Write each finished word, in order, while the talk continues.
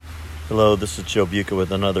Hello, this is Joe Buca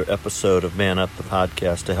with another episode of Man Up, the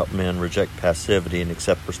podcast to help men reject passivity and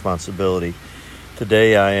accept responsibility.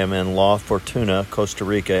 Today I am in La Fortuna, Costa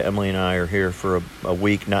Rica. Emily and I are here for a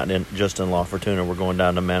week, just in La Fortuna. We're going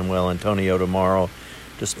down to Manuel Antonio tomorrow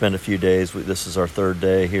to spend a few days. This is our third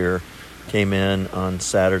day here. Came in on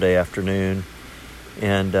Saturday afternoon,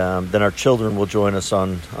 and then our children will join us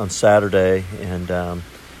on Saturday, and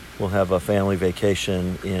we'll have a family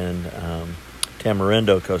vacation in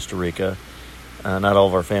Tamarindo, Costa Rica. Not all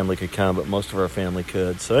of our family could come, but most of our family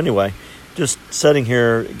could. So anyway, just sitting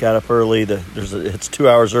here, got up early. It's 2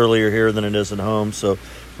 hours earlier here than it is at home, so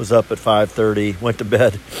was up at 5:30. Went to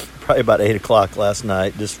bed probably about 8 o'clock last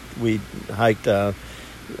night. We hiked a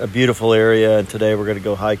beautiful area, and today we're going to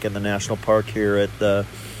go hike in the national park here at the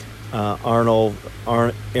Arnold,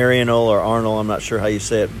 I'm not sure how you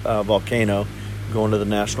say it, volcano. Going to the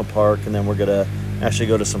national park, and then we're going to actually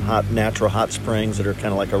go to some natural hot springs that are kind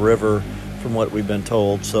of like a river from what we've been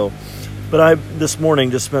told. But I this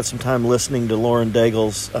morning just spent some time listening to Lauren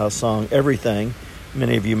Dagle's song Everything.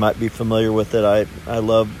 Many of you might be familiar with it. I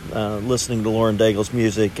love listening to Lauren Daigle's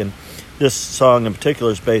music, and this song in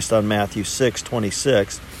particular is based on Matthew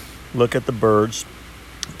 6:26. Look at the birds.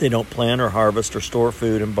 They don't plant or harvest or store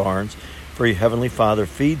food in barns, for your heavenly Father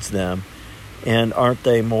feeds them. And aren't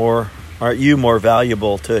you more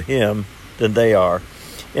valuable to him than they are?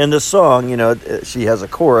 In this song, she has a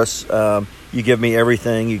chorus, you give me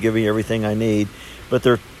everything I need. But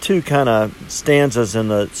there are two kind of stanzas in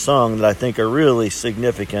the song that I think are really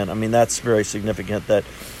significant. I mean, that's very significant that,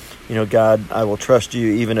 God, I will trust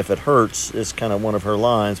you even if it hurts, is kind of one of her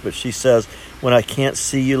lines. But she says, when I can't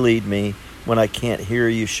see you lead me, when I can't hear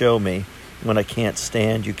you show me, when I can't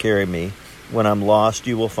stand you carry me, when I'm lost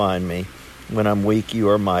you will find me, when I'm weak you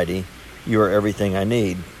are mighty, you are everything I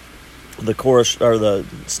need. The chorus, or the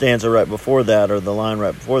stanza right before that, or the line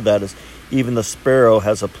right before that, is even the sparrow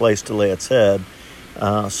has a place to lay its head.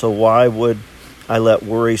 So why would I let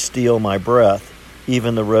worry steal my breath?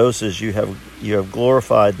 Even the roses you have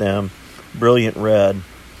glorified them, brilliant red.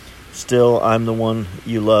 Still, I'm the one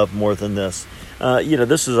you love more than this.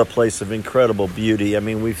 This is a place of incredible beauty. I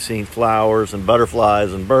mean, we've seen flowers and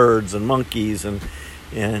butterflies and birds and monkeys, and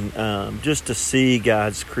just to see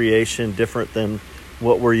God's creation different than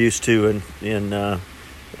what we're used to in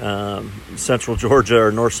central Georgia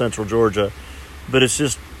or north central Georgia. But it's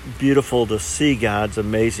just beautiful to see God's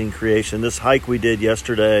amazing creation. This hike we did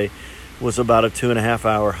yesterday was about a 2.5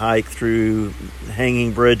 hour hike through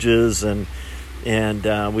hanging bridges, and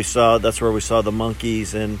that's where we saw the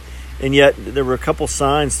monkeys, and yet there were a couple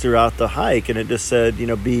signs throughout the hike, and it just said,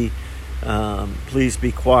 please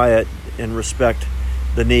be quiet and respect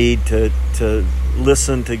the need to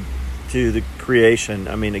listen to the creation.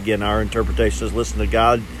 I mean, again, our interpretation is listen to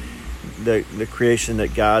God, the creation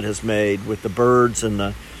that God has made, with the birds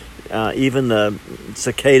and even the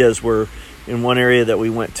cicadas were in one area that we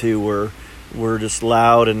went to were just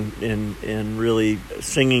loud and really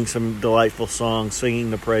singing some delightful songs,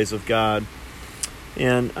 singing the praise of God.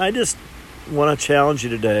 And I just want to challenge you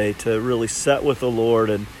today to really sit with the Lord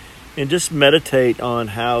and just meditate on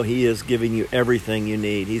how He is giving you everything you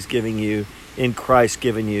need. He's giving you, in Christ,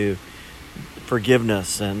 giving you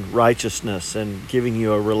forgiveness and righteousness, and giving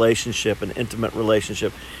you a relationship, an intimate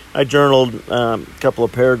relationship. I journaled a couple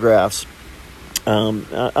of paragraphs.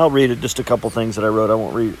 I'll read just a couple things that I wrote. I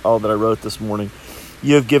won't read all that I wrote this morning.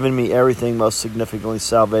 You have given me everything, most significantly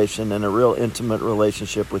salvation and a real intimate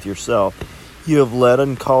relationship with yourself. You have led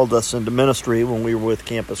and called us into ministry when we were with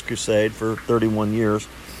Campus Crusade for 31 years.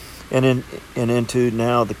 And into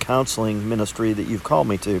now the counseling ministry that you've called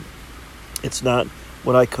me to. It's not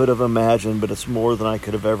what I could have imagined, but it's more than I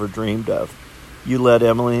could have ever dreamed of. You led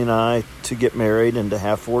Emily and I to get married and to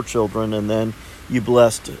have 4 children, and then you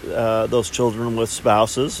blessed those children with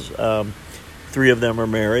spouses. 3 of them are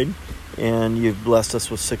married, and you've blessed us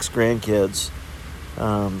with 6 grandkids.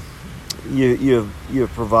 You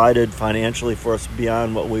have provided financially for us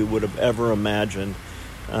beyond what we would have ever imagined.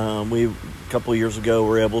 A couple of years ago, we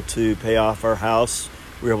were able to pay off our house.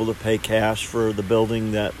 We were able to pay cash for the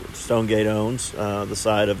building that Stonegate owns, the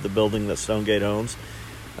side of the building that Stonegate owns.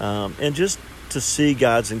 And just to see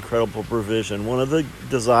God's incredible provision. One of the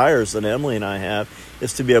desires that Emily and I have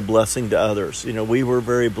is to be a blessing to others. We were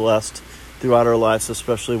very blessed throughout our lives,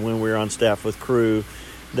 especially when we were on staff with Crew,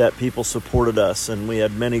 that people supported us, and we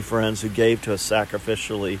had many friends who gave to us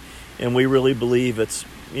sacrificially. And we really believe it's,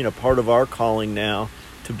 part of our calling now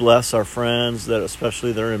to bless our friends, that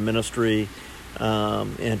especially that are in ministry,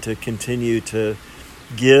 and to continue to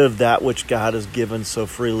give that which God has given so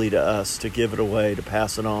freely to us, to give it away, to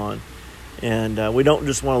pass it on. And we don't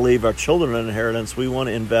just want to leave our children an inheritance. We want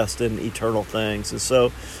to invest in eternal things. And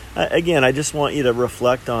so, again, I just want you to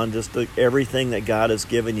reflect on just everything that God has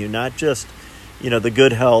given you, not just, the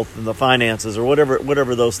good health and the finances or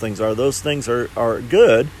whatever those things are. Those things are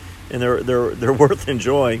good, and they're worth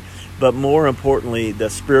enjoying. But more importantly, the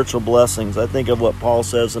spiritual blessings. I think of what Paul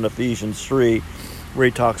says in Ephesians 3, where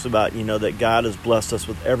he talks about, that God has blessed us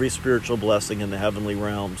with every spiritual blessing in the heavenly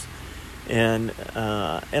realms. And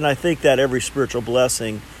I think that every spiritual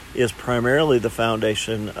blessing is primarily the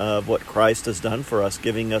foundation of what Christ has done for us,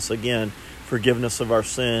 giving us, again, forgiveness of our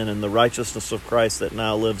sin and the righteousness of Christ that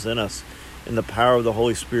now lives in us, and the power of the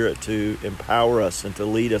Holy Spirit to empower us and to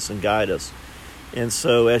lead us and guide us. And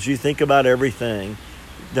so as you think about everything,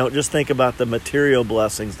 don't just think about the material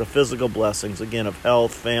blessings, the physical blessings, again, of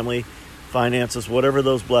health, family, finances, whatever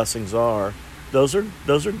those blessings are. Those are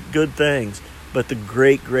good things. But the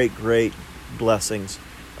great, great, great blessings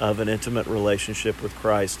of an intimate relationship with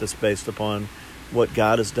Christ is based upon what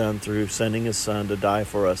God has done through sending His Son to die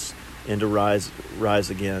for us and to rise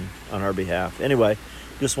again on our behalf. Anyway,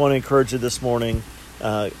 just want to encourage you this morning.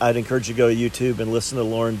 I'd encourage you to go to YouTube and listen to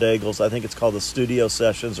Lauren Dagle's. I think it's called the Studio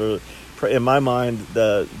Sessions, or in my mind,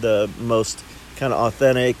 the most kind of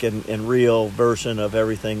authentic and real version of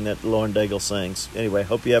everything that Lauren Dagle sings. Anyway,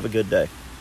 hope you have a good day.